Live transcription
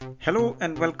Hello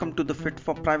and welcome to the Fit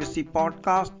for Privacy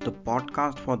podcast, the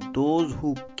podcast for those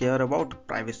who care about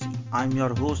privacy. I'm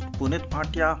your host Punit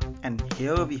Bhatia, and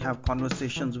here we have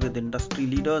conversations with industry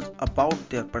leaders about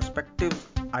their perspectives,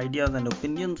 ideas, and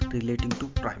opinions relating to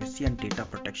privacy and data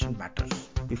protection matters.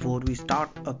 Before we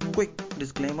start, a quick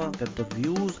disclaimer that the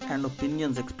views and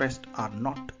opinions expressed are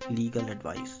not legal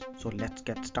advice. So let's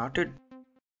get started.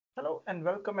 Hello and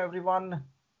welcome everyone.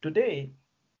 Today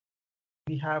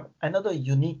we have another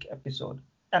unique episode,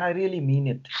 and I really mean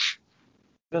it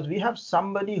because we have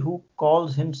somebody who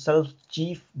calls himself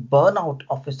Chief Burnout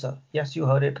Officer. Yes, you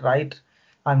heard it right.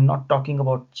 I'm not talking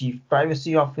about Chief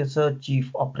Privacy Officer,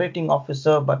 Chief Operating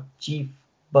Officer, but Chief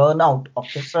Burnout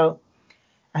Officer,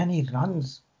 and he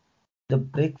runs the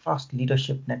Breakfast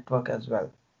Leadership Network as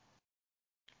well.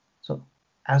 So,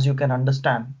 as you can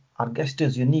understand, our guest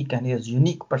is unique and he has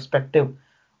unique perspective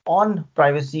on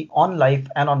privacy, on life,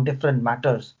 and on different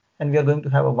matters. And we are going to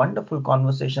have a wonderful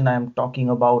conversation. I am talking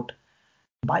about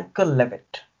Michael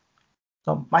Levitt.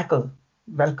 So, Michael,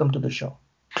 welcome to the show.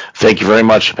 Thank you very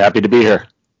much. Happy to be here.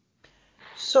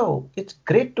 So, it's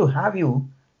great to have you.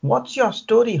 What's your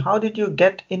story? How did you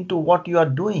get into what you are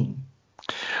doing?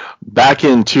 Back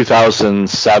in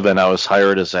 2007, I was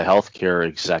hired as a healthcare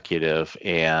executive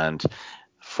and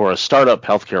for a startup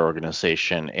healthcare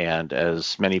organization. And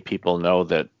as many people know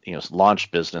that,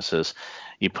 launch businesses,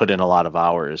 you put in a lot of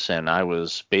hours. And I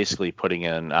was basically putting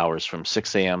in hours from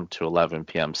 6 a.m. to 11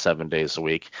 p.m., 7 days a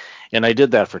week. And I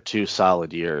did that for 2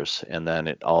 solid years. And then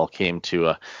it all came to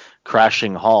a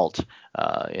crashing halt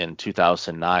in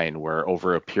 2009, where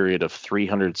over a period of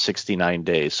 369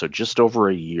 days, so just over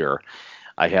a year,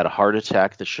 I had a heart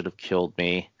attack that should have killed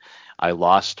me. I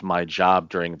lost my job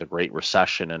during the Great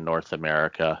Recession in North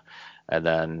America. And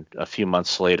then a few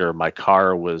months later, my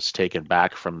car was taken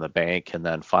back from the bank. And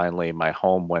then finally, my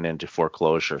home went into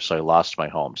foreclosure. So I lost my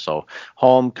home. So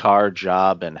home, car,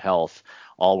 job, and health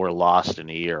all were lost in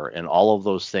a year. And all of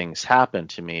those things happened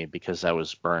to me because I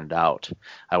was burned out.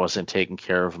 I wasn't taking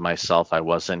care of myself. I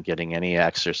wasn't getting any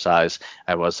exercise.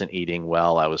 I wasn't eating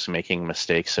well. I was making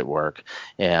mistakes at work.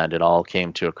 And it all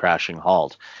came to a crashing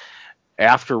halt.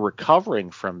 After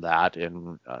recovering from that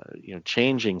and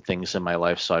changing things in my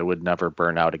life so I would never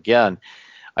burn out again,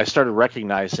 I started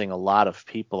recognizing a lot of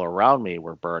people around me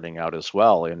were burning out as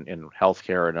well in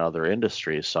healthcare and other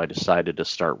industries. So I decided to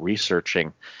start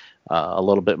researching a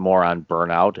little bit more on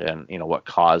burnout and what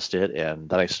caused it, and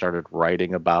then I started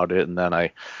writing about it, and then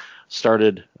I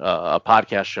started a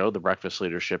podcast show, the Breakfast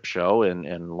Leadership Show,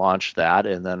 and launched that.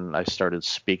 And then I started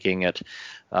speaking at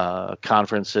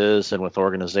conferences and with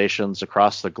organizations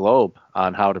across the globe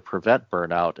on how to prevent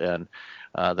burnout. And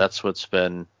that's what's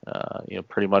been,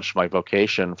 pretty much my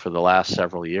vocation for the last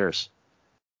several years.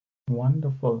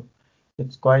 Wonderful.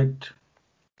 It's quite,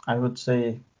 I would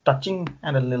say, touching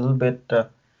and a little bit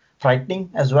frightening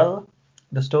as well,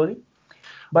 the story.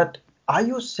 But are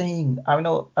you saying, I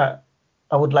know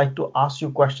I would like to ask you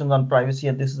questions on privacy,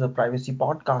 and this is a privacy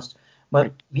podcast,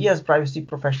 but we as privacy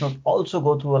professionals also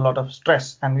go through a lot of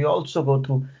stress and we also go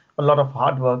through a lot of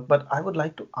hard work. But I would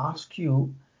like to ask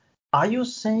you, are you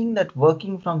saying that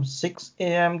working from 6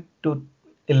 a.m. to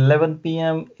 11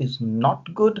 p.m. is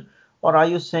not good? Or are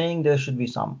you saying there should be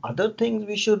some other things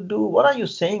we should do? What are you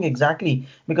saying exactly?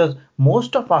 Because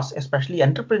most of us, especially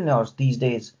entrepreneurs these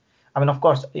days, I mean, of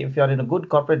course, if you're in a good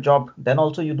corporate job, then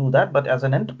also you do that. But as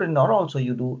an entrepreneur, also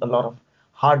you do a lot of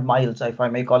hard miles, if I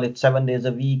may call it, 7 days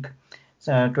a week,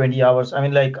 20 hours. I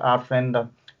mean, like our friend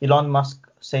Elon Musk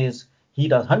says he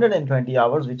does 120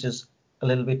 hours, which is a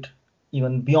little bit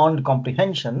even beyond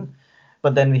comprehension.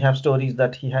 But then we have stories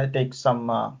that he had takes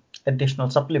some additional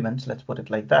supplements, let's put it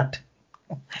like that,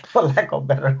 for lack of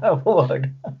better word. So what are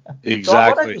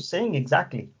Exactly. you saying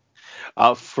exactly?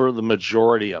 For the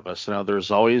majority of us. Now,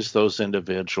 there's always those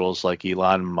individuals like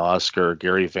Elon Musk or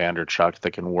Gary Vaynerchuk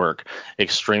that can work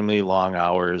extremely long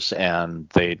hours and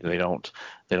they don't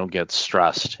get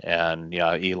stressed. And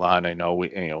yeah, Elon, I know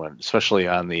especially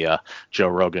on the Joe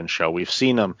Rogan show, we've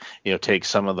seen him take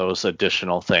some of those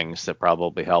additional things that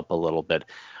probably help a little bit.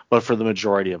 But for the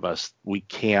majority of us, we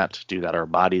can't do that. Our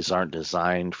bodies aren't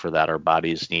designed for that. Our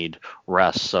bodies need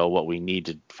rest. So what we need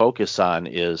to focus on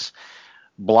is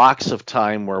blocks of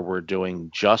time where we're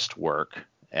doing just work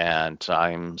and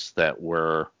times that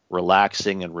we're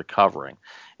relaxing and recovering.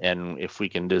 And if we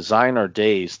can design our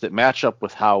days that match up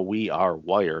with how we are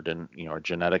wired and our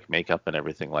genetic makeup and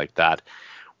everything like that,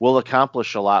 we'll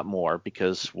accomplish a lot more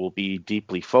because we'll be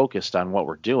deeply focused on what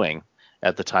we're doing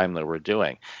at the time that we're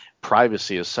doing.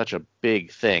 Privacy is such a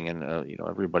big thing, and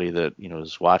everybody that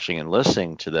is watching and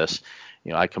listening to this,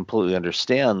 I completely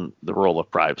understand the role of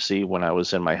privacy. When I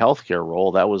was in my healthcare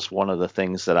role, that was one of the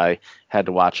things that I had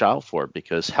to watch out for,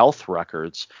 because health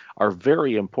records are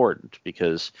very important,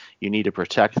 because you need to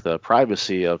protect the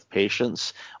privacy of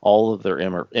patients, all of their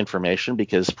information,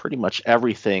 because pretty much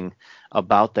everything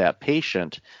about that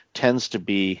patient tends to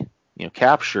be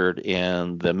captured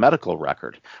in the medical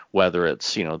record, whether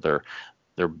it's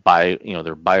their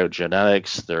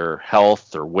biogenetics, their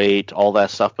health, their weight, all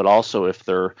that stuff, but also if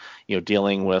they're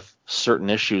dealing with certain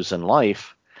issues in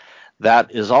life,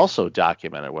 that is also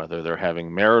documented, whether they're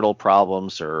having marital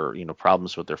problems or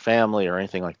problems with their family or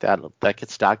anything like that. That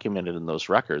gets documented in those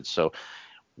records. So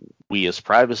we as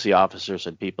privacy officers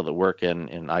and people that work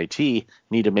in IT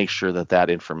need to make sure that that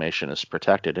information is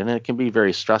protected. And it can be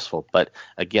very stressful. But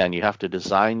again, you have to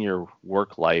design your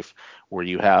work life where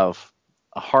you have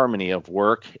a harmony of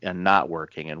work and not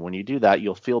working. And when you do that,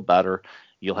 you'll feel better.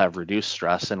 You'll have reduced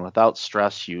stress. And without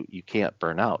stress, you can't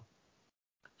burn out.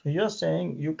 So you're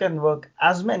saying you can work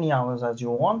as many hours as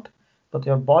you want, but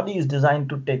your body is designed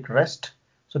to take rest.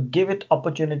 So give it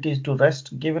opportunities to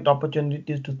rest, give it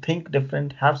opportunities to think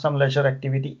different, have some leisure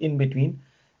activity in between,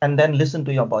 and then listen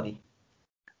to your body.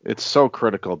 It's so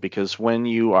critical, because when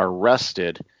you are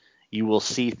rested, you will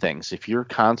see things. If you're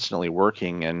constantly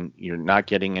working and you're not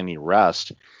getting any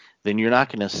rest, then you're not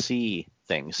going to see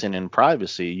things. And in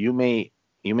privacy, you may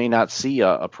not see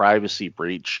a privacy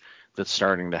breach that's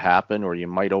starting to happen, or you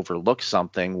might overlook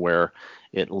something where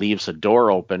it leaves a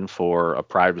door open for a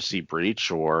privacy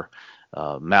breach, or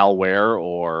malware,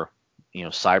 or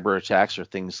cyber attacks or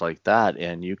things like that.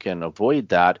 And you can avoid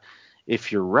that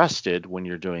if you're rested when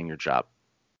you're doing your job.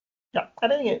 Yeah, I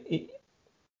think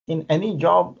in any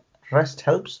job, rest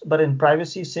helps, but in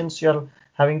privacy, since you're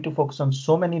having to focus on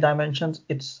so many dimensions,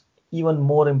 it's even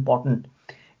more important.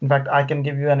 In fact, I can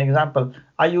give you an example.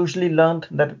 I usually learned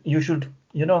that you should,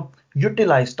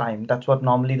 utilize time. That's what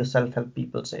normally the self-help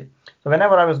people say. So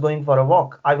whenever I was going for a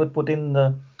walk, I would put in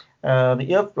the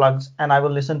earplugs and I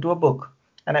will listen to a book.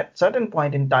 And at certain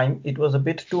point in time, it was a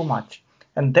bit too much.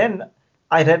 And then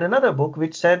I read another book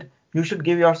which said you should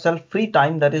give yourself free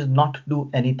time, that is not do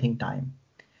anything time.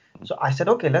 So I said,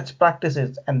 okay, let's practice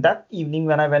it. And that evening,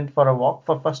 when I went for a walk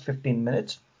for first 15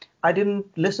 minutes, I didn't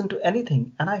listen to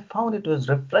anything. And I found it was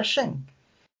refreshing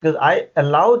because I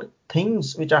allowed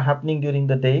things which are happening during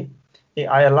the day.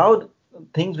 I allowed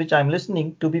things which I'm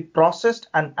listening to be processed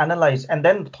and analyzed. And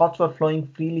then thoughts were flowing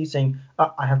freely saying,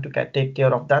 I have to take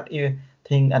care of that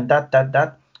thing and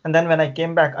that. And then when I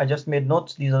came back, I just made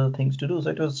notes. These are the things to do. So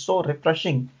it was so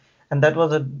refreshing. And that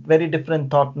was a very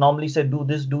different thought. Normally say, do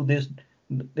this, do this.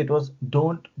 It was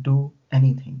don't do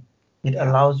anything. It Yeah.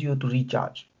 allows you to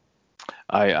recharge.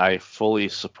 I fully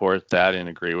support that and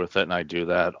agree with it, and I do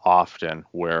that often,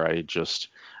 where I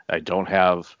don't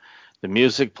have the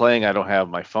music playing, I don't have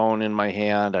my phone in my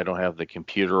hand, I don't have the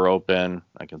computer open.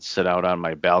 I can sit out on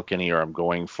my balcony, or I'm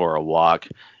going for a walk,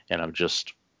 and I'm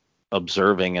just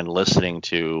observing and listening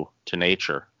to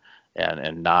nature,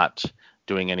 and not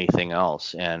doing anything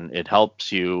else. And it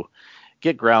helps you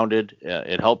get grounded.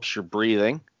 It helps your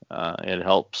breathing. It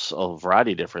helps a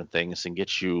variety of different things, and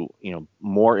gets you,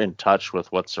 more in touch with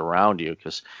what's around you,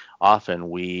 because often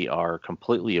we are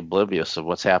completely oblivious of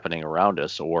what's happening around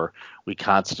us, or we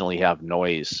constantly have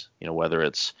noise, whether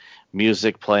it's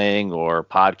music playing or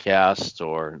podcasts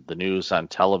or the news on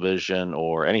television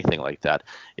or anything like that.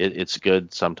 It's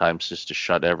good sometimes just to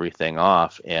shut everything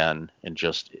off and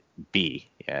just be.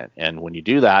 And when you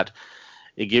do that,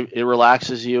 it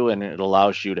relaxes you, and it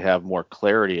allows you to have more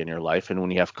clarity in your life. And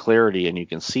when you have clarity and you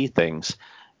can see things,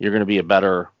 you're going to be a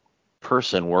better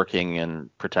person working and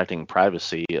protecting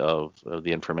privacy of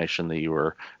the information that you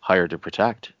were hired to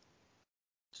protect.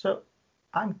 So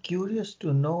I'm curious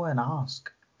to know and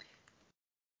ask,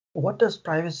 what does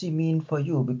privacy mean for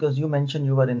you? Because you mentioned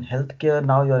you were in healthcare,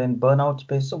 now you're in burnout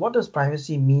space. So what does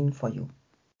privacy mean for you?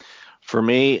 For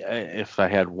me, if I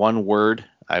had one word,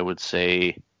 I would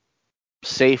say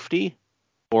safety,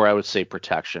 or I would say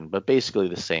protection, but basically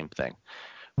the same thing.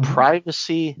 Mhm.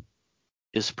 Privacy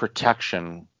is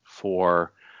protection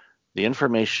for the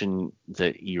information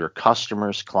that your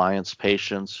customers, clients,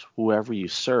 patients, whoever you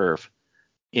serve,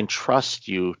 entrust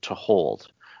you to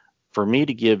hold. For me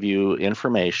to give you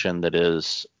information that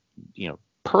is,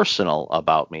 personal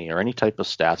about me, or any type of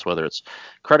stats, whether it's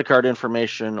credit card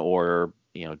information or,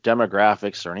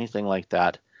 demographics or anything like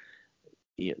that,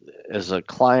 as a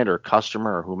client or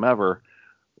customer or whomever,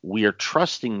 we are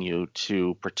trusting you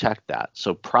to protect that.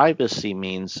 So privacy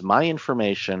means my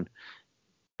information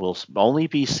will only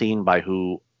be seen by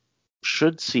who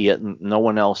should see it and no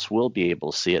one else will be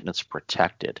able to see it, and it's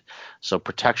protected. So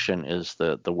protection is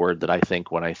the word that I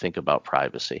think when I think about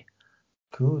privacy.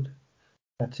 Good.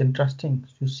 That's interesting.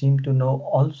 You seem to know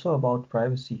also about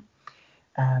privacy.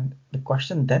 And the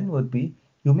question then would be,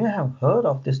 you may have heard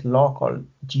of this law called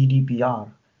GDPR.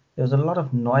 There's a lot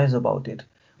of noise about it.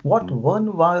 What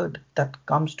one word that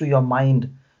comes to your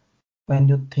mind when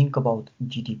you think about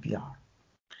GDPR?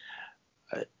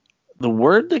 The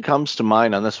word that comes to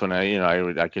mind on this one,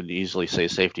 I could easily say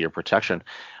safety or protection,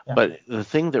 Yeah. but the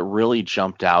thing that really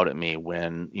jumped out at me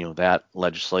when that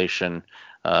legislation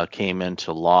came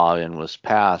into law and was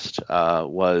passed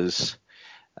was,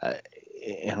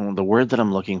 and the word that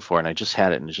I'm looking for, and I just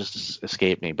had it and it just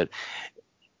escaped me, but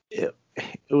it,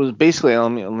 it was basically,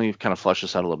 let me kind of flesh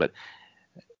this out a little bit.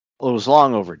 It was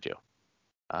long overdue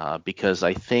because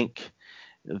I think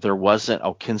there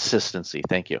wasn't consistency.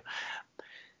 Thank you.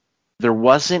 There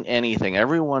wasn't anything.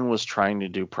 Everyone was trying to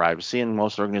do privacy, and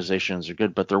most organizations are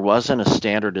good, but there wasn't a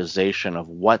standardization of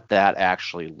what that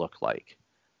actually looked like.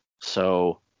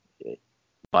 So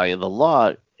by the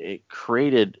law, it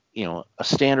created, a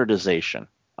standardization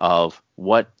of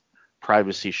what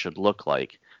privacy should look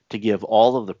like to give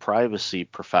all of the privacy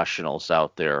professionals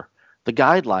out there the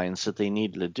guidelines that they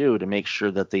needed to do to make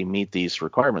sure that they meet these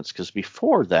requirements. Because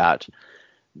before that,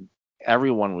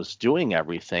 everyone was doing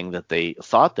everything that they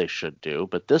thought they should do,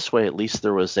 but this way at least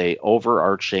there was a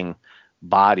overarching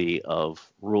body of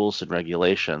rules and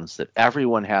regulations that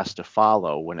everyone has to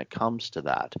follow when it comes to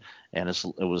that. And it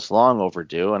was long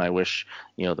overdue, and I wish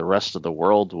the rest of the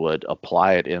world would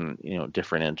apply it in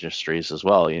different industries as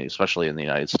well, especially in the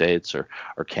United States or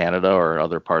Canada or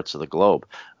other parts of the globe,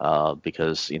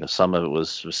 because some of it was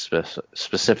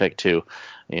specific to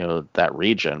that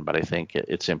region. But I think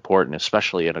it's important,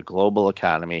 especially in a global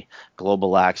economy,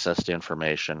 global access to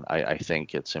information. I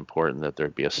think it's important that there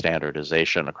be a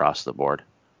standardization across the board.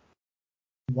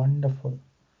 Wonderful.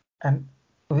 And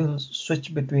we'll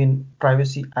switch between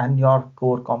privacy and your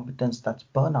core competence, that's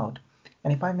burnout.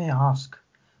 And if I may ask,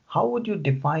 how would you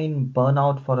define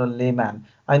burnout for a layman?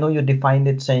 I know you defined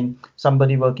it saying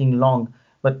somebody working long,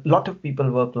 but a lot of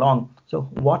people work long. So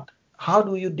how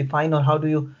do you define, or how do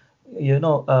you,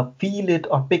 feel it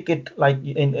or pick it? Like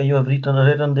you have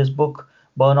written this book,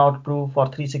 Burnout Proof for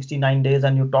 369 days,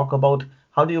 and you talk about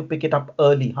how do you pick it up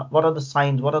early? What are the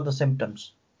signs? What are the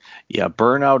symptoms? Yeah,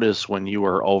 burnout is when you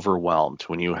are overwhelmed,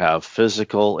 when you have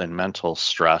physical and mental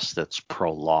stress that's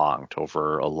prolonged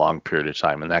over a long period of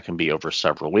time. And that can be over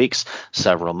several weeks,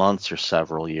 several months, or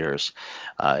several years.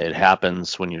 It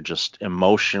happens when you're just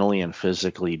emotionally and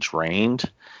physically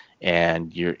drained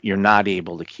and you're not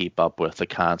able to keep up with the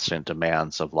constant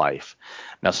demands of life.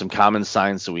 Now, some common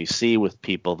signs that we see with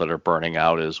people that are burning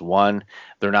out is, one,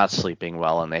 they're not sleeping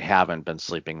well, and they haven't been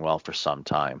sleeping well for some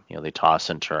time. They toss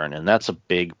and turn, and that's a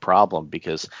big problem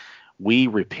because we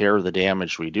repair the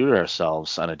damage we do to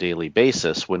ourselves on a daily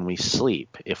basis when we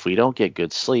sleep. If we don't get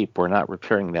good sleep, we're not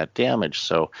repairing that damage.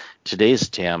 So today's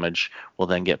damage will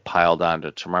then get piled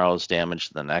onto tomorrow's damage,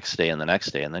 the next day, and the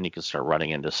next day, and then you can start running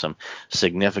into some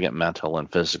significant mental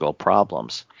and physical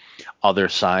problems. Other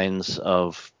signs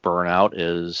of burnout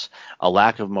is a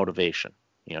lack of motivation.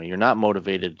 You're not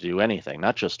motivated to do anything,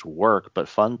 not just work, but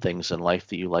fun things in life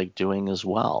that you like doing as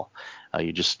well.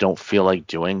 You just don't feel like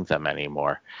doing them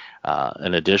anymore.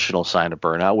 An additional sign of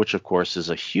burnout, which of course is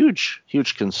a huge,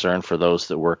 huge concern for those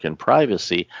that work in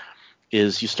privacy,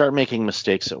 is you start making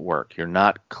mistakes at work. You're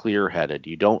not clear-headed.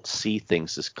 You don't see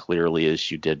things as clearly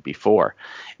as you did before.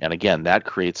 And again, that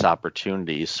creates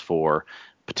opportunities for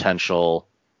potential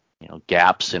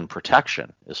gaps in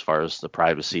protection as far as the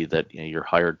privacy that you're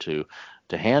hired to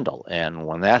handle. And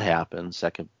when that happens,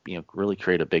 that could really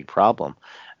create a big problem.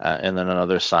 And then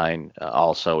another sign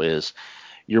also is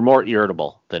you're more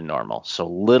irritable than normal. So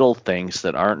little things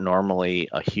that aren't normally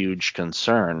a huge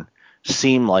concern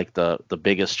seem like the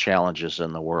biggest challenges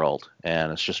in the world.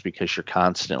 And it's just because you're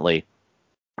constantly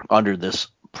under this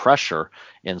pressure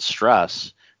and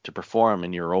stress to perform,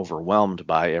 and you're overwhelmed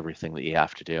by everything that you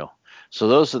have to do. So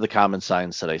those are the common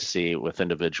signs that I see with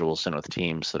individuals and with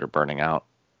teams that are burning out.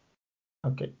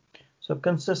 Okay. So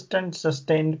consistent,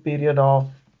 sustained period of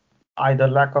either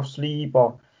lack of sleep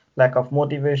or lack of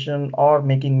motivation or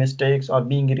making mistakes or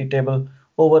being irritable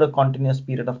over a continuous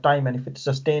period of time. And if it's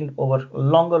sustained over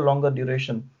longer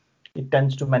duration, it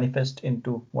tends to manifest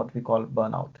into what we call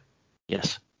burnout.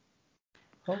 Yes.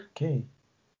 Okay.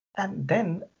 And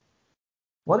then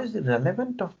what is the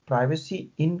relevance of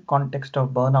privacy in context of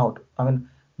burnout? I mean,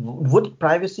 would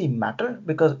privacy matter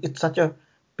because it's such a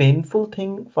painful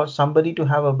thing for somebody to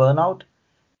have a burnout?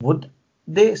 Would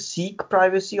they seek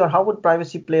privacy, or how would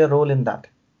privacy play a role in that?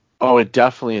 Oh, it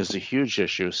definitely is a huge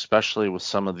issue, especially with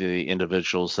some of the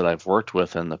individuals that I've worked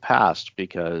with in the past,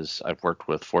 because I've worked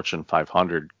with Fortune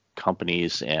 500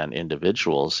 companies and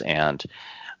individuals, and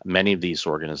many of these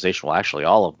organizations, well, actually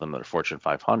all of them that are Fortune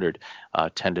 500,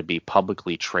 tend to be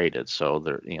publicly traded. So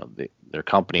their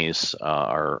companies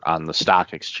are on the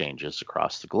stock exchanges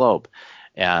across the globe.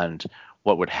 And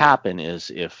what would happen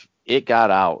is if it got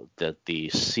out that the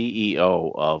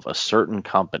CEO of a certain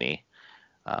company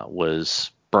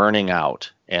was burning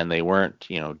out and they weren't,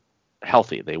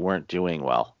 healthy, they weren't doing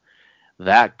well,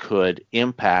 that could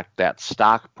impact that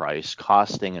stock price,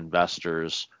 costing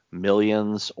investors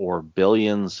millions or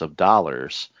billions of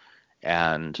dollars.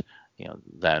 And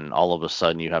then all of a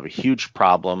sudden you have a huge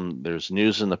problem. There's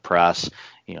news in the press.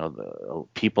 The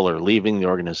people are leaving the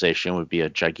organization. It would be a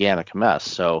gigantic mess.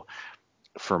 So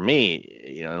for me,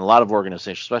 in a lot of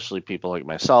organizations, especially people like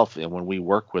myself, and when we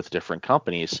work with different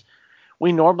companies,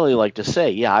 we normally like to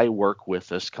say, yeah, I work with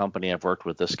this company, I've worked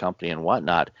with this company and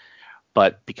whatnot.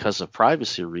 But because of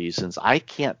privacy reasons, I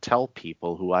can't tell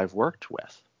people who I've worked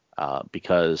with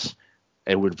because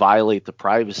it would violate the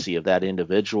privacy of that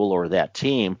individual or that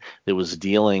team that was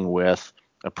dealing with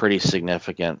a pretty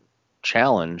significant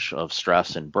challenge of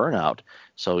stress and burnout.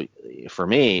 So for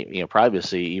me,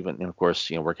 privacy, even of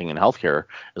course, working in healthcare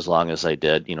as long as I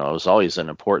did, it was always an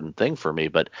important thing for me.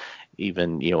 But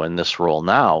even in this role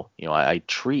now, I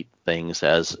treat things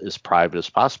as private as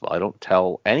possible. I don't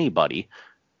tell anybody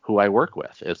who I work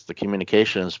with. It's the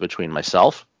communications between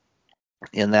myself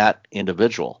and that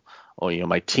individual. Well,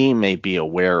 my team may be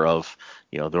aware of,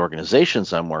 the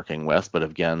organizations I'm working with, but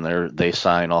again, they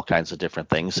sign all kinds of different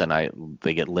things, and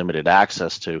they get limited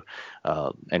access to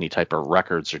any type of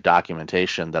records or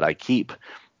documentation that I keep,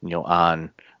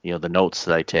 on the notes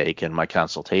that I take in my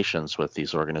consultations with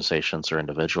these organizations or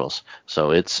individuals.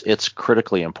 So it's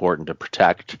critically important to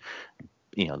protect,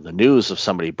 the news of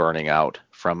somebody burning out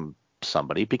from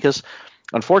somebody, because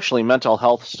unfortunately mental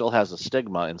health still has a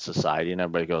stigma in society, and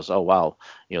everybody goes, oh wow,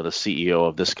 the CEO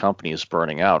of this company is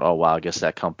burning out, oh wow, I guess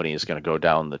that company is going to go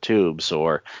down the tubes,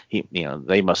 or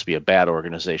they must be a bad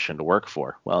organization to work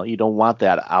for. Well, you don't want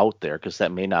that out there because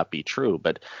that may not be true,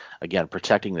 but again,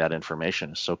 protecting that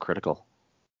information is so critical.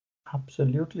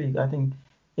 Absolutely. I think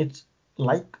it's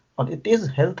like, or it is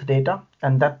health data,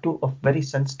 and that too of very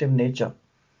sensitive nature.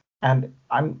 And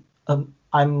I'm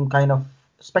kind of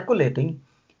speculating,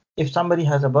 if somebody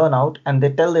has a burnout and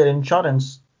they tell their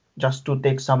insurance just to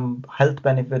take some health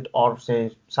benefit or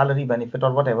say salary benefit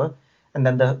or whatever, and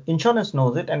then the insurance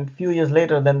knows it, and a few years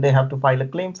later then they have to file a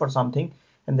claim for something,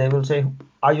 and they will say,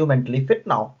 are you mentally fit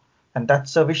now? And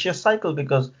that's a vicious cycle,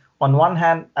 because on one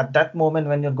hand, at that moment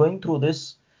when you're going through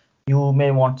this, you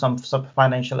may want some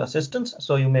financial assistance,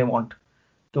 so you may want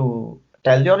to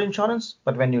tell your insurance,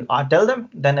 but when you tell them,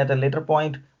 then at a later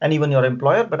point, and even your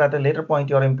employer, but at a later point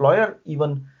your employer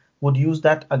even would use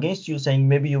that against you, saying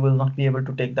maybe you will not be able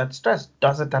to take that stress.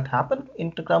 Does it that happen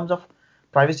in terms of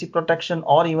privacy protection,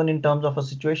 or even in terms of a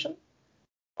situation?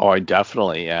 Oh, I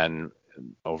definitely. And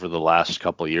over the last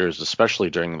couple of years, especially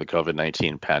during the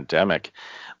COVID-19 pandemic,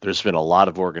 there's been a lot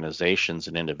of organizations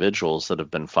and individuals that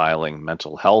have been filing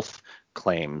mental health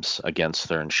claims against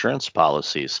their insurance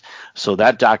policies. So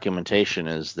that documentation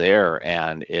is there,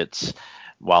 and it's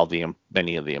while the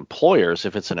many of the employers,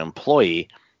 if it's an employee,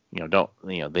 don't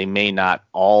they may not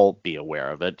all be aware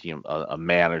of it. A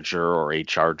manager or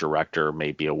HR director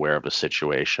may be aware of a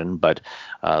situation, but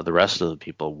the rest of the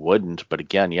people wouldn't. But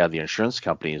again, yeah, the insurance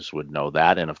companies would know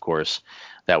that, and of course,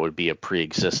 that would be a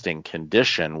pre-existing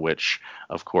condition, which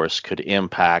of course could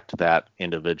impact that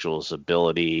individual's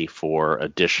ability for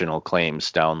additional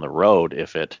claims down the road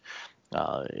if it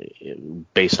uh,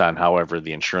 based on however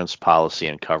the insurance policy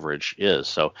and coverage is.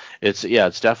 So it's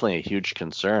definitely a huge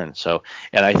concern. So,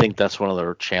 and I think that's one of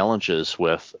the challenges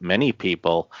with many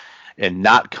people in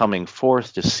not coming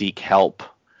forth to seek help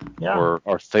Yeah.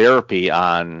 or therapy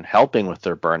on helping with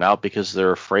their burnout, because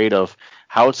they're afraid of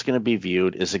how it's going to be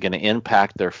viewed. Is it going to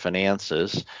impact their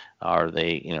finances? Are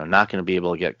they, not going to be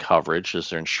able to get coverage? Is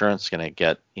their insurance going to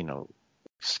get,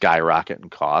 skyrocket in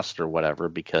cost or whatever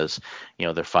because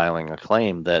they're filing a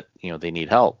claim that they need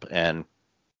help, and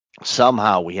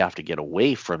somehow we have to get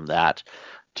away from that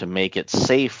to make it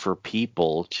safe for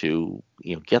people to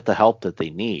get the help that they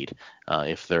need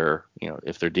if they're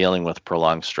dealing with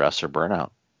prolonged stress or burnout.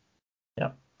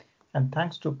 Yeah. And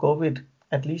thanks to COVID,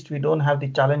 at least we don't have the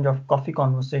challenge of coffee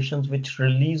conversations which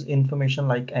release information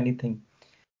like anything.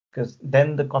 Because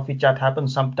then the coffee chat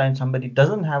happens. Sometimes somebody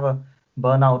doesn't have a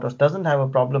burnout or doesn't have a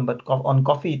problem, but on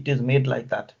coffee it is made like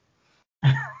that.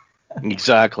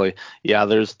 Exactly. Yeah,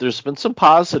 there's been some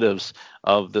positives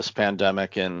of this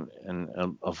pandemic and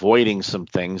avoiding some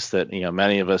things that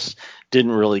many of us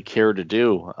didn't really care to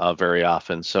do very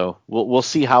often. So we'll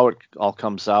see how it all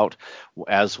comes out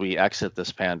as we exit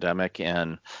this pandemic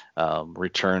and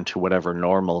return to whatever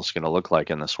normal is going to look like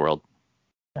in this world.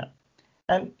 Yeah.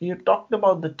 And you talked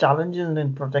about the challenges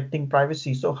in protecting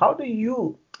privacy. So how do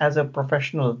you, as a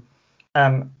professional,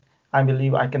 and I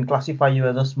believe I can classify you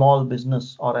as a small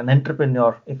business or an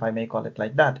entrepreneur, if I may call it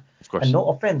like that. Of And course. no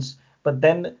offense, but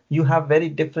then you have very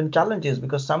different challenges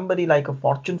because somebody like a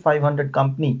Fortune 500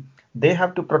 company, they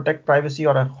have to protect privacy,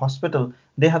 or a hospital,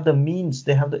 they have the means,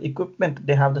 they have the equipment,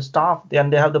 they have the staff,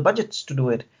 and they have the budgets to do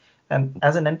it. And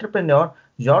as an entrepreneur,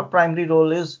 your primary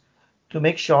role is to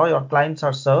make sure your clients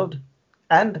are served,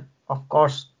 and of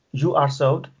course you are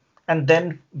served. And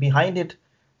then behind it,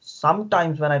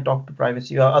 sometimes when I talk to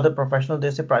privacy or other professionals,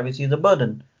 they say privacy is a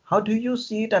burden. How do you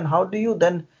see it, and how do you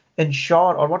then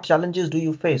ensure, or what challenges do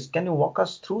you face? Can you walk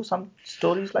us through some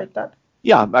stories like that?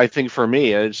 Yeah, I think for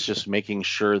me, it's just making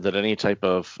sure that any type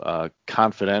of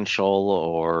confidential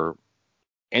or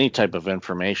any type of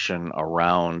information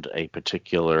around a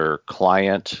particular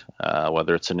client,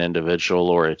 whether it's an individual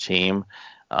or a team,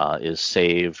 is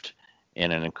saved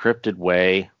in an encrypted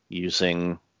way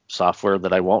using software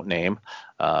that I won't name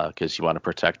because you want to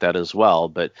protect that as well.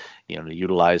 But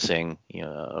utilizing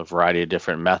a variety of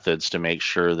different methods to make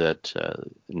sure that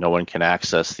no one can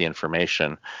access the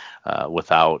information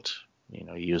without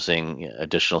using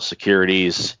additional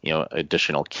securities,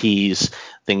 additional keys,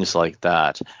 things like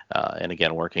that. And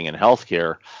again, working in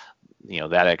healthcare,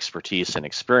 that expertise and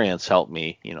experience helped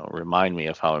me, remind me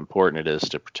of how important it is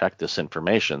to protect this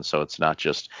information. So it's not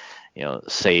just,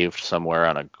 saved somewhere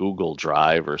on a Google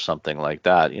Drive or something like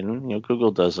that.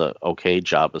 Google does a okay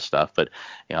job of stuff, but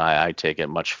I take it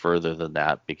much further than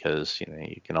that because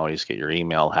you can always get your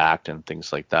email hacked and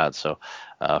things like that. So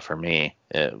for me,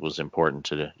 it was important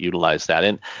to utilize that.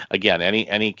 And again,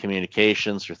 any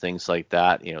communications or things like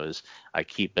that, is I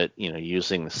keep it,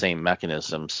 using the same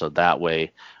mechanism so that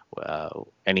way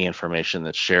any information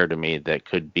that's shared to me that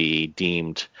could be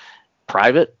deemed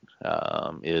private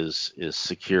is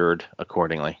secured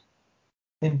accordingly.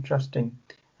 Interesting.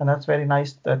 And that's very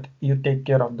nice that you take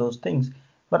care of those things.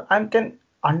 But I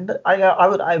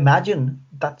would I imagine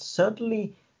that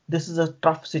certainly this is a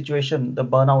tough situation, the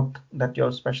burnout that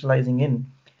you're specializing in.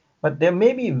 But there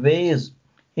may be ways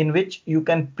in which you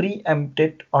can preempt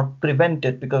it or prevent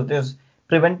it, because there's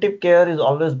preventive care is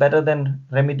always better than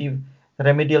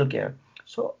remedial care.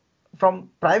 So from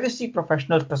privacy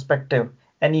professional perspective,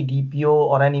 any DPO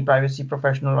or any privacy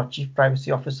professional or chief privacy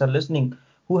officer listening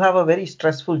who have a very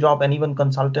stressful job, and even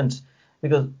consultants,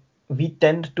 because we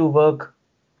tend to work,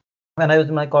 when I was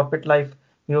in my corporate life,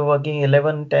 we were working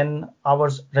 11, 10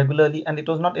 hours regularly, and it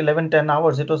was not 11, 10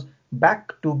 hours, it was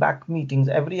back to back meetings.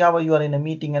 Every hour you are in a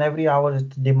meeting, and every hour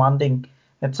it's demanding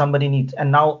that somebody needs.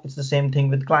 And now it's the same thing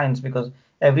with clients, because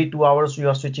every 2 hours you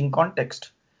are switching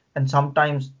context. And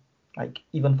sometimes, like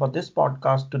even for this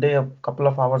podcast today, a couple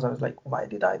of hours, I was like, why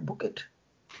did I book it?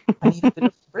 I need a bit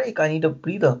of break. I need a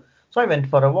breather. So I went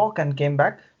for a walk and came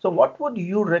back. So what would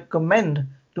you recommend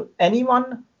to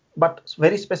anyone, but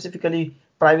very specifically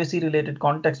privacy related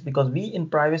context? Because we in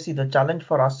privacy, the challenge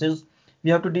for us is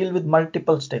we have to deal with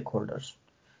multiple stakeholders.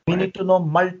 We Right. need to know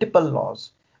multiple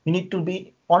laws. We need to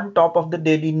be on top of the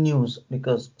daily news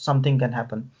because something can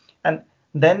happen. And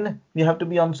then we have to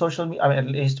be on social media. I mean, at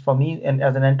least for me, and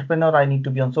as an entrepreneur, I need to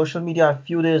be on social media. A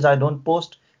few days I don't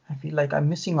post, I feel like I'm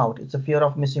missing out. It's a fear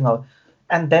of missing out.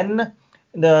 And then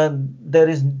there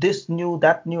is this new,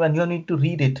 that new, and you need to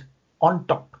read it on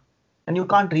top. And you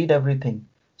can't read everything.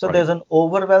 So Right. there's an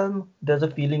overwhelm, there's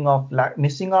a feeling of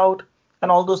missing out,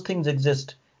 and all those things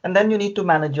exist. And then you need to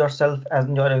manage yourself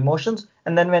and your emotions.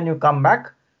 And then when you come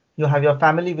back, you have your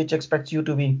family which expects you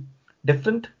to be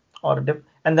different,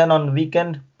 and then on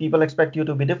weekend people expect you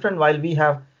to be different, while we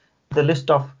have the list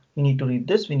of we need to read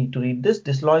this, we need to read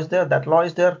this law is there, that law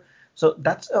is there. So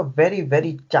that's a very,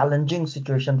 very challenging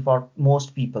situation for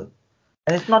most people,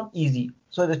 and it's not easy.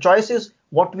 So the choice is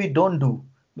what we don't do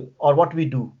or what we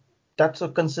do. That's a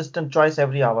consistent choice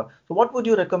every hour. So what would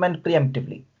you recommend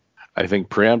preemptively? I think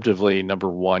preemptively, number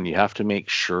one, you have to make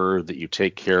sure that you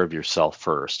take care of yourself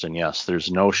first. And yes, there's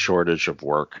no shortage of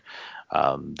work.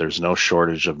 There's no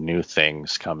shortage of new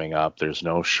things coming up. There's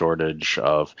no shortage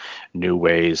of new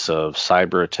ways of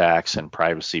cyber attacks and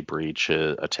privacy breach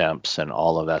attempts and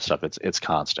all of that stuff. It's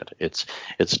constant. It's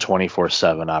a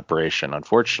 24/7 operation.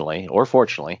 Unfortunately, or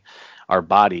fortunately, our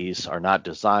bodies are not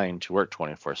designed to work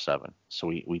 24/7. So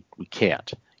we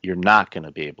can't. You're not going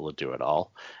to be able to do it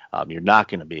all. You're not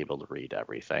going to be able to read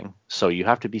everything. So you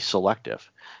have to be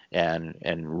selective and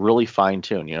really fine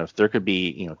tune. If there could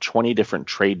be 20 different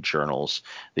trade journals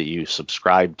that you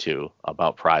subscribe to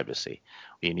about privacy,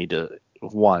 you need to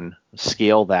one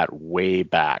scale that way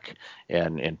back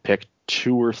and pick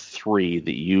two or three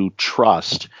that you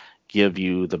trust give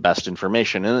you the best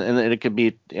information. And it could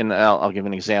be, and I'll give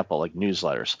an example, like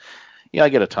newsletters. I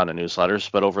get a ton of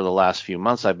newsletters, but over the last few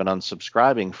months, I've been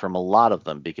unsubscribing from a lot of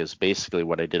them because basically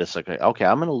what I did is like, okay,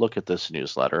 I'm going to look at this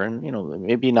newsletter, and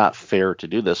maybe not fair to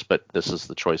do this, but this is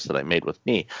the choice that I made with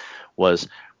me was,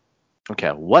 okay,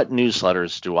 what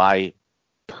newsletters do I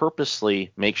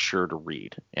purposely make sure to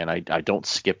read? And I don't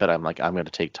skip it. I'm like, I'm going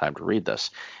to take time to read this.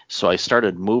 So I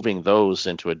started moving those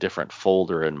into a different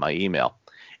folder in my email.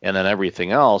 And then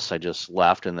everything else I just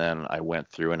left, and then I went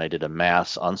through and I did a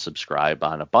mass unsubscribe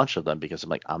on a bunch of them because I'm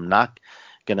like, I'm not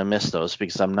going to miss those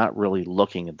because I'm not really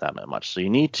looking at them that much. So you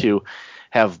need to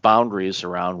have boundaries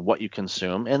around what you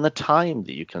consume and the time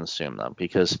that you consume them,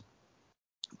 because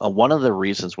one of the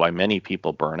reasons why many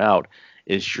people burn out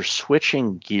is you're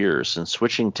switching gears and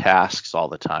switching tasks all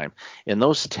the time. And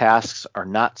those tasks are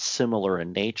not similar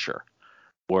in nature,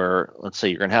 where let's say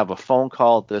you're going to have a phone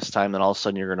call at this time, then all of a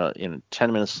sudden you're going to, in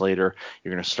 10 minutes later,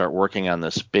 you're going to start working on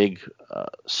this big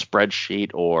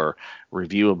spreadsheet or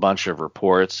review a bunch of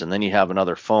reports, and then you have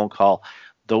another phone call.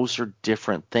 Those are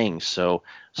different things. So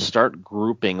start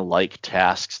grouping like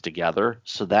tasks together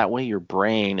so that way your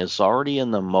brain is already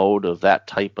in the mode of that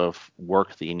type of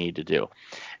work that you need to do.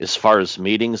 As far as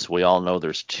meetings, we all know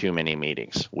there's too many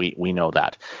meetings. We know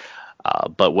that.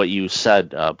 But what you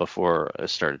said before I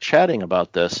started chatting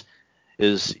about this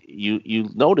is you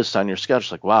noticed on your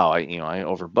schedule, like, wow, I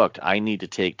overbooked. I need to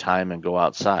take time and go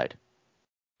outside.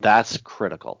 That's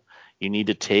critical. You need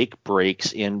to take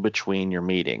breaks in between your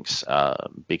meetings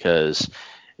because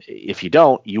if you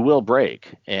don't, you will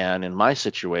break. And in my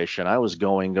situation, I was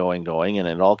going, and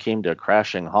it all came to a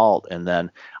crashing halt. And then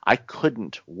I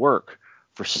couldn't work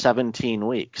for 17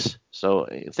 weeks. So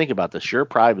think about this. You're a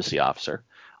privacy officer.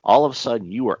 All of a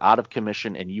sudden, you are out of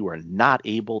commission and you are not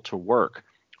able to work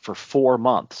for 4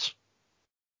 months.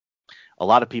 A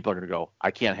lot of people are going to go, I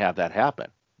can't have that happen.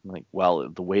 I'm like, well,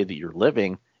 the way that you're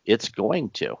living, it's going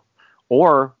to.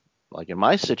 Or, like in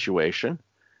my situation,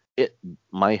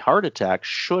 my heart attack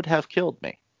should have killed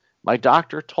me. My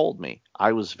doctor told me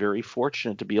I was very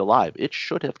fortunate to be alive. It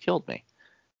should have killed me.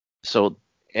 So,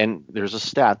 and there's a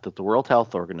stat that the World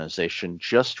Health Organization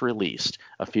just released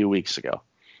a few weeks ago.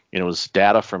 It was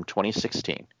data from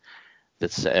 2016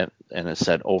 that said, and it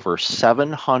said over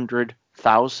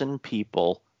 700,000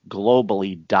 people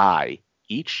globally die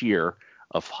each year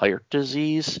of heart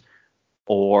disease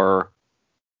or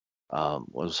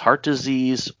heart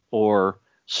disease or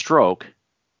stroke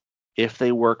if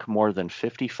they work more than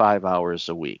 55 hours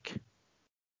a week.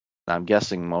 Now, I'm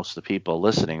guessing most of the people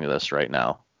listening to this right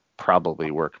now probably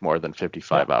work more than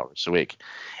 55 hours a week.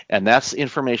 And that's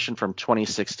information from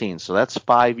 2016. So that's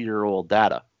 5-year-old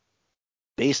data.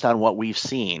 Based on what we've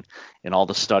seen in all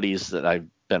the studies that I've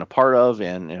been a part of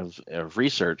and have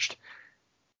researched,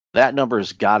 that number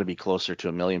has got to be closer to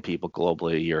 1 million people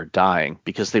globally a year dying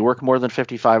because they work more than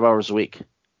 55 hours a week.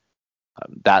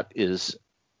 That is,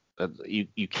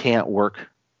 you can't work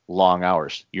long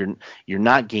hours. You're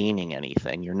not gaining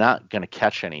anything. You're not going to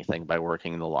catch anything by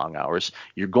working the long hours.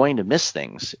 You're going to miss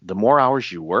things. The more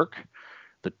hours you work,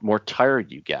 the more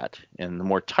tired you get. And the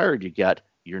more tired you get,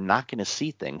 you're not going to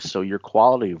see things. So your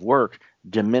quality of work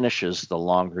diminishes the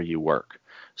longer you work.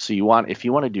 So if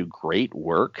you want to do great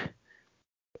work,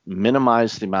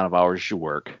 minimize the amount of hours you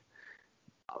work,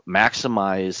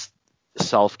 maximize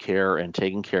self-care and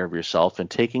taking care of yourself and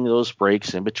taking those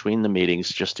breaks in between the meetings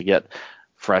just to get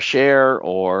fresh air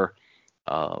or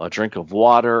a drink of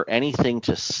water, anything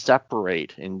to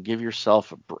separate and give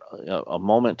yourself a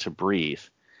moment to breathe.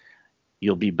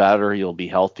 You'll be better, you'll be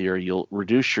healthier, you'll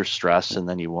reduce your stress, and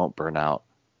then you won't burn out.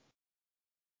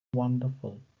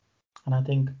 Wonderful. And I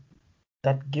think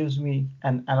that gives me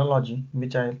an analogy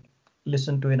which I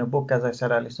listened to in a book. As I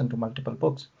said, I listened to multiple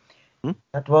books.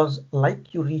 That was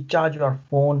like you recharge your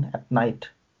phone at night.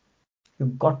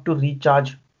 You've got to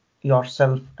recharge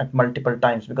yourself at multiple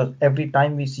times because every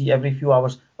time we see every few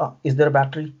hours, is there a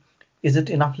battery? Is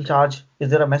it enough charge? Is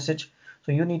there a message?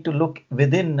 So you need to look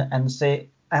within and say,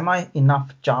 am I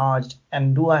enough charged?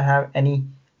 And do I have any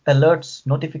alerts,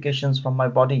 notifications from my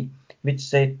body which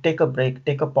say, take a break,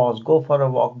 take a pause, go for a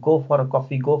walk, go for a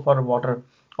coffee, go for a water,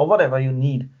 or whatever you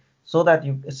need, so that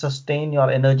you sustain your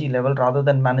energy level rather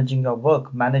than managing your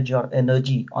work, manage your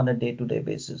energy on a day-to-day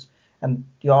basis. And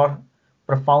your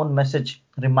profound message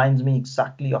reminds me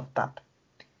exactly of that.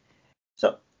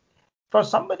 So for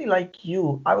somebody like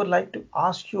you, I would like to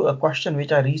ask you a question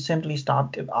which I recently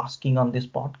started asking on this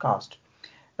podcast.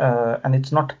 And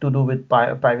it's not to do with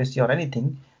privacy or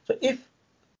anything. So if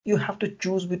you have to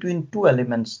choose between two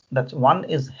elements, that's one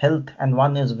is health and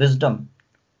one is wisdom,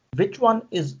 which one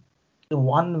is the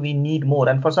one we need more?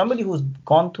 And for somebody who's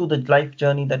gone through the life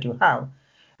journey that you have,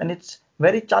 and it's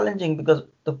very challenging, because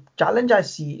the challenge I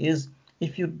see is,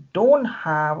 if you don't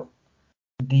have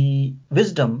the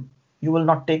wisdom, you will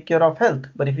not take care of health.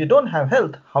 But if you don't have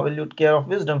health, how will you take care of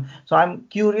wisdom? So I'm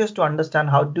curious to understand,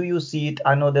 how do you see it?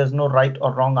 I know there's no right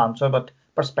or wrong answer, but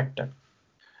perspective.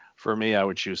 For me, I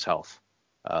would choose health.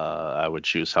 I would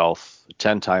choose health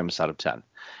 10 times out of 10, Oh,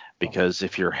 because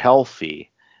if you're healthy,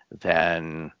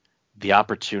 then the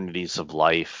opportunities of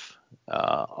life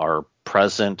are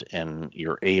present, and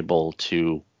you're able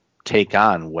to take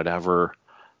on whatever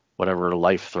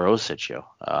life throws at you,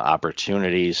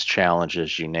 opportunities,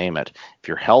 challenges, you name it. If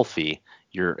you're healthy,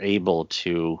 you're able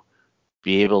to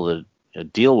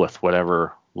deal with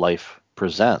whatever life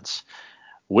presents.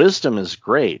 Wisdom is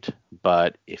great,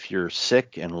 but if you're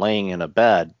sick and laying in a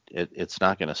bed, it's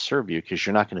not going to serve you, because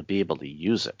you're not going to be able to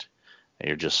use it.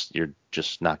 You're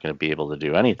just not going to be able to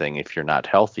do anything if you're not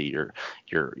healthy.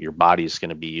 Your body's going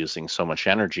to be using so much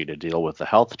energy to deal with the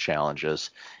health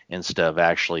challenges, instead of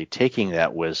actually taking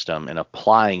that wisdom and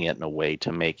applying it in a way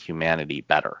to make humanity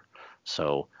better.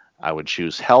 So I would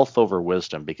choose health over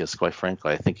wisdom, because quite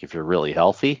frankly, I think if you're really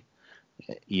healthy,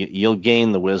 you'll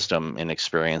gain the wisdom and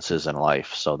experiences in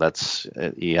life. So that's,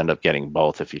 you end up getting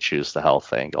both if you choose the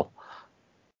health angle.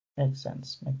 makes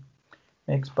sense.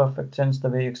 Makes perfect sense the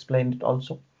way you explained it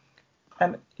also.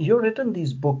 And you've written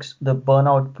these books, the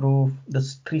Burnout Proof, the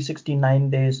 369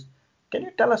 Days. Can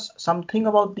you tell us something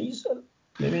about these,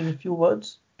 maybe in a few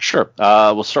words? Sure.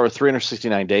 We'll start with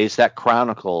 369 Days. That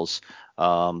chronicles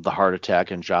the heart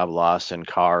attack and job loss and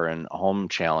car and home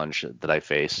challenge that I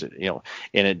faced. And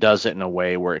it does it in a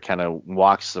way where it kind of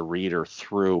walks the reader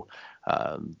through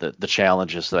the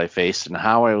challenges that I faced and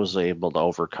how I was able to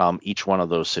overcome each one of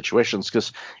those situations,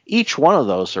 because each one of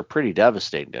those are pretty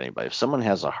devastating to anybody. If someone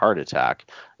has a heart attack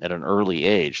at an early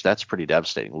age, that's pretty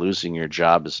devastating. Losing your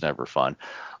job is never fun.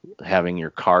 Having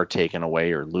your car taken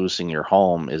away or losing your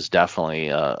home is definitely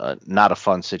not a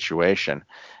fun situation.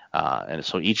 And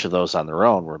so each of those on their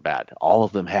own were bad. All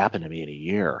of them happened to me in a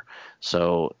year.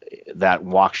 So that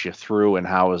walks you through and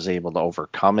how I was able to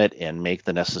overcome it and make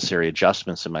the necessary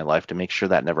adjustments in my life to make sure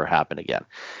that never happened again.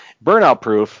 Burnout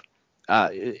Proof,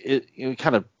 it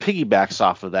kind of piggybacks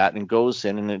off of that and goes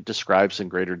in and it describes in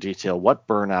greater detail what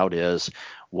burnout is,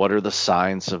 what are the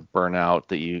signs of burnout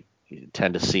that you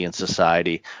tend to see in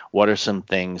society, what are some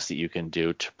things that you can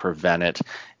do to prevent it.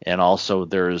 And also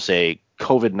there's a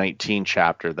COVID-19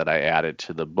 chapter that I added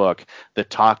to the book that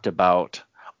talked about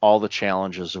all the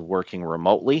challenges of working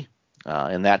remotely.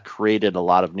 And that created a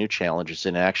lot of new challenges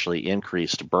and actually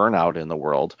increased burnout in the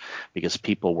world, because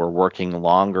people were working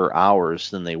longer hours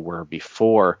than they were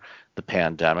before the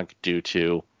pandemic due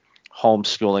to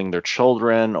homeschooling their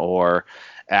children or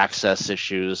access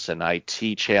issues and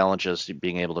IT challenges,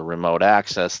 being able to remote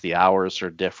access. The hours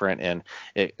are different, and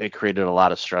it created a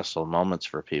lot of stressful moments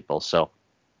for people. So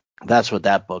that's what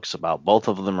that book's about. Both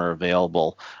of them are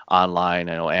available online.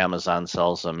 I know Amazon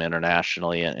sells them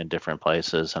internationally in different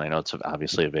places, and I know it's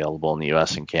obviously available in the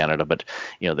U.S. and Canada. But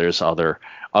there's other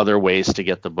ways to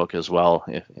get the book as well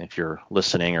if you're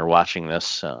listening or watching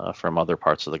this from other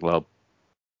parts of the globe.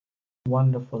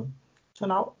 Wonderful. So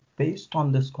now, based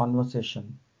on this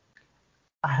conversation,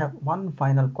 I have one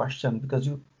final question, because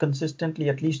you consistently,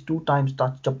 at least two times,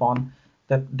 touched upon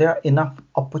that there are enough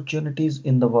opportunities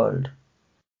in the world.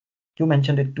 You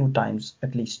mentioned it two times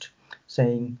at least,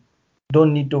 saying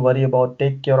don't need to worry about,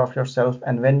 take care of yourself,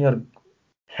 and when you're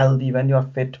healthy, when you're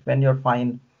fit, when you're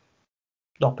fine,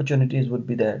 the opportunities would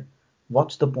be there.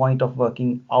 What's the point of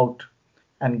working out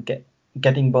and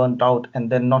getting burnt out and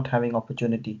then not having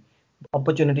opportunity?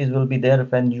 Opportunities will be there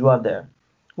when you are there.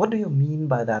 What do you mean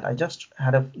by that? I just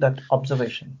had that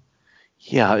observation.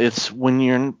 Yeah, it's when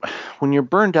you're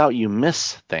burned out, you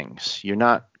miss things. You're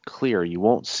not clear. You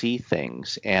won't see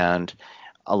things, and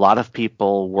a lot of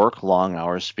people work long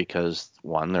hours because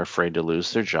one, they're afraid to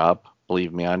lose their job.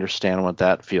 Believe me, I understand what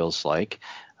that feels like.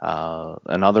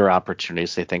 And other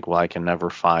opportunities, they think, well, I can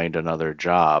never find another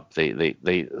job.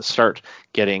 They start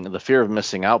getting the fear of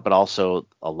missing out, but also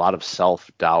a lot of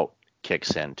self doubt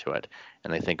kicks into it,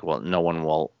 and they think, well, no one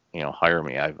will hire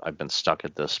me. I've been stuck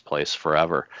at this place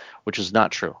forever, which is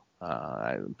not true.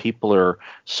 People are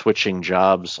switching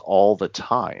jobs all the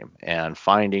time and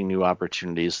finding new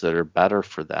opportunities that are better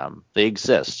for them. They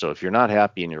exist. So if you're not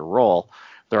happy in your role,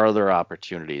 there are other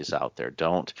opportunities out there.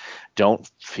 Don't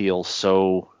feel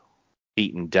so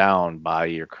beaten down by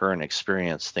your current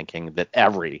experience thinking that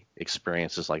every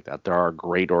experience is like that. There are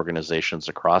great organizations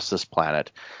across this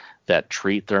planet that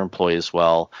treat their employees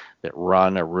well, that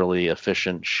run a really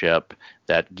efficient ship,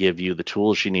 that give you the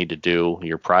tools you need to do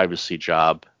your privacy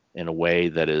job in a way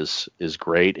that is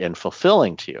great and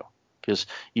fulfilling to you. Because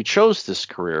you chose this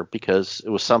career because it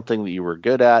was something that you were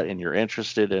good at and you're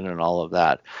interested in and all of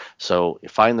that. So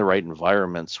find the right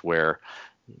environments where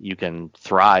you can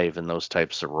thrive in those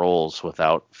types of roles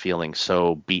without feeling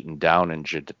so beaten down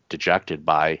and dejected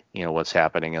by what's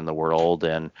happening in the world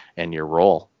and your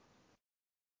role.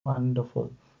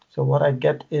 Wonderful. So what I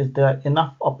get is there are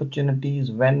enough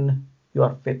opportunities when you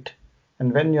are fit,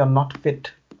 and when you are not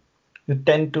fit, you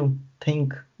tend to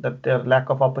think that there are lack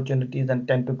of opportunities and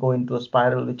tend to go into a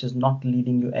spiral which is not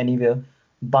leading you anywhere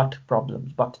but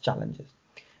problems, but challenges.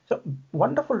 So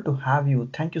wonderful to have you.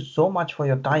 Thank you so much for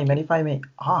your time. And if I may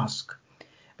ask,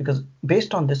 because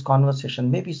based on this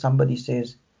conversation, maybe somebody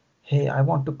says, hey, I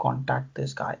want to contact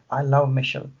this guy. I love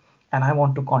Michelle and I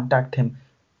want to contact him.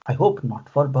 I hope not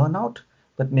for burnout,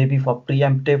 but maybe for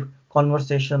preemptive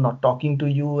conversation or talking to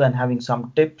you and having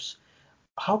some tips.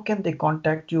 How can they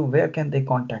contact you? Where can they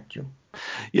contact you?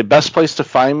 The best place to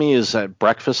find me is at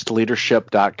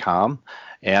breakfastleadership.com.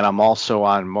 And I'm also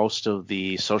on most of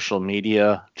the social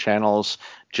media channels.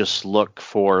 Just look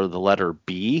for the letter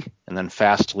B and then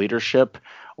Fast Leadership,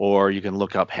 or you can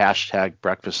look up hashtag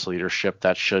Breakfast Leadership.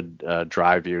 That should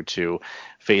drive you to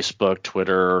Facebook,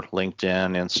 Twitter,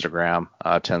 LinkedIn, Instagram.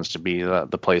 Tends to be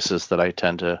the places that I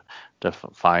tend to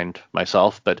find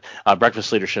myself. But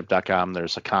breakfastleadership.com,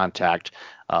 there's a contact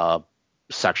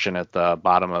section at the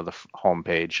bottom of the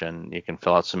homepage, and you can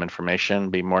fill out some information.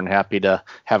 Be more than happy to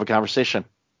have a conversation.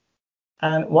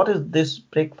 And what is this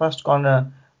Breakfast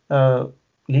Corner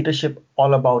leadership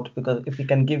all about? Because if we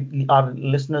can give our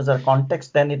listeners a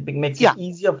context, then it makes it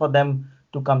easier for them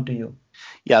to come to you.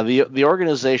 Yeah, the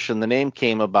organization, the name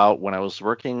came about when I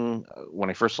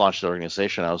first launched the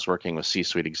organization. I was working with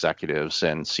C-suite executives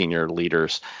and senior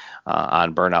leaders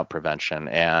on burnout prevention,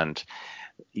 and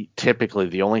typically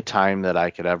the only time that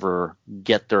I could ever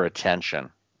get their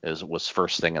attention was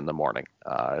first thing in the morning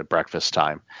at breakfast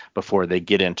time, before they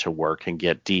get into work and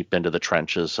get deep into the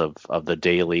trenches of the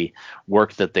daily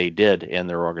work that they did in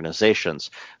their organizations.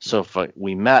 So if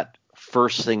we met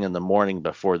first thing in the morning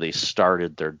before they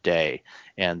started their day,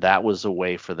 and that was a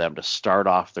way for them to start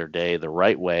off their day the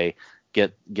right way,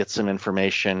 get some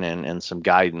information and some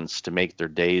guidance to make their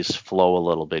days flow a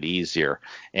little bit easier,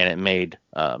 and it made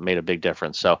a big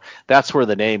difference. So that's where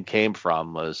the name came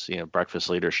from, was breakfast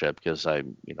leadership, because I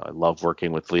love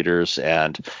working with leaders,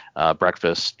 and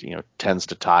breakfast tends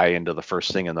to tie into the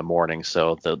first thing in the morning.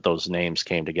 So those names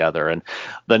came together, and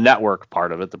the network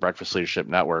part of it, the Breakfast Leadership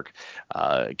Network,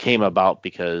 came about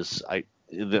because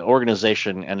the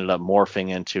organization ended up morphing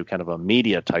into kind of a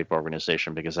media type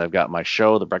organization, because I've got my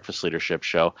show, the Breakfast Leadership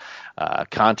Show,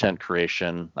 content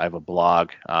creation. I have a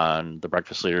blog on the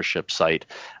Breakfast Leadership site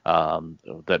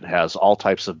that has all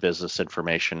types of business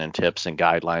information and tips and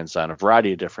guidelines on a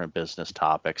variety of different business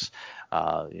topics.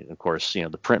 Of course, the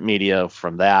print media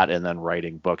from that, and then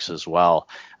writing books as well.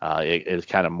 It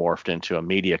kind of morphed into a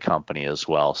media company as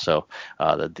well. So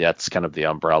that's kind of the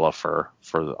umbrella for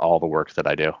all the work that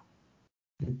I do.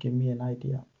 You give me an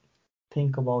idea.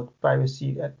 Think about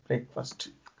privacy at breakfast.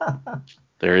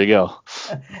 There you go.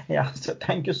 Yeah, so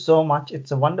thank you so much.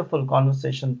 It's a wonderful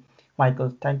conversation,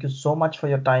 Michael. Thank you so much for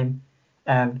your time.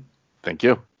 And thank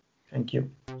you. Thank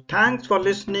you. Thanks for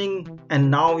listening.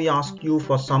 And now we ask you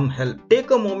for some help.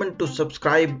 Take a moment to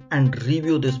subscribe and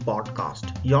review this podcast.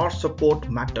 Your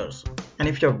support matters. And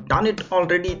if you have done it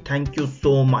already, thank you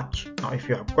so much. Now, if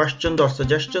you have questions or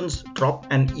suggestions, drop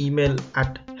an email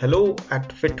at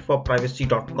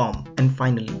hello@fit4privacy.com. And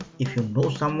finally, if you know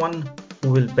someone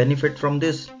who will benefit from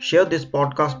this, share this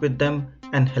podcast with them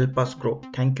and help us grow.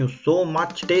 Thank you so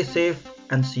much. Stay safe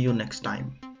and see you next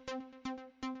time.